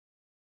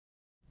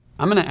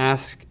I'm going to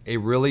ask a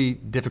really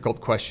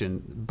difficult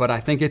question, but I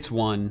think it's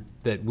one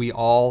that we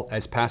all,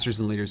 as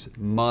pastors and leaders,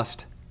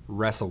 must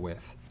wrestle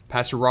with.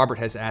 Pastor Robert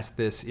has asked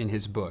this in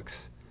his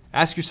books.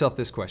 Ask yourself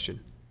this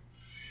question.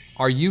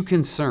 Are you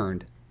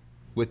concerned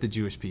with the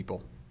Jewish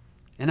people?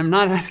 And I'm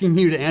not asking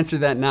you to answer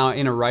that now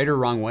in a right or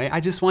wrong way. I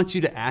just want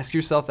you to ask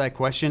yourself that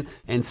question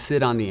and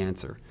sit on the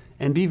answer.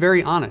 And be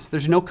very honest.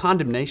 There's no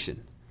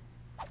condemnation.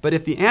 But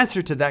if the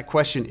answer to that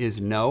question is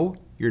no,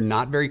 you're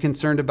not very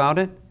concerned about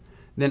it,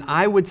 then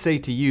I would say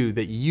to you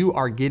that you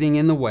are getting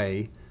in the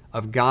way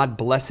of God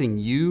blessing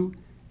you,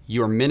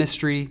 your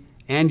ministry,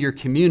 and your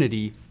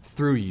community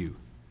through you.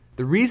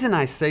 The reason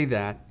I say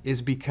that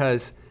is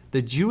because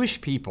the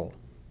Jewish people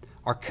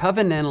are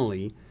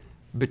covenantally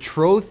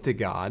betrothed to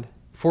God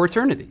for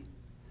eternity.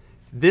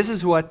 This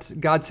is what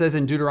God says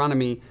in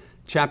Deuteronomy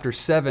chapter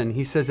 7.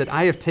 He says that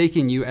I have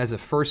taken you as a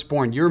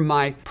firstborn. You're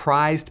my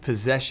prized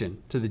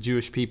possession to the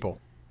Jewish people.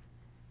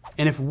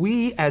 And if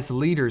we as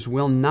leaders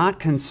will not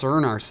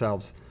concern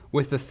ourselves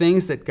with the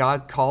things that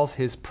God calls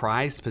his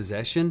prized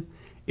possession,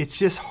 it's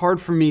just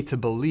hard for me to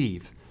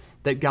believe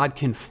that God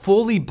can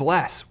fully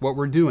bless what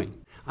we're doing.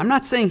 I'm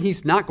not saying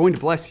he's not going to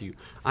bless you.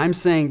 I'm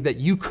saying that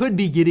you could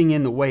be getting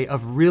in the way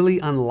of really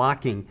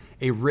unlocking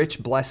a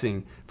rich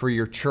blessing for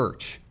your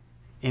church.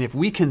 And if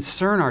we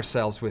concern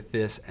ourselves with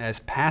this as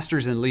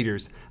pastors and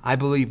leaders, I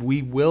believe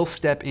we will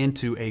step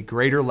into a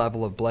greater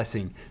level of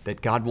blessing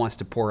that God wants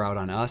to pour out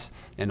on us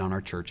and on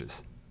our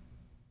churches.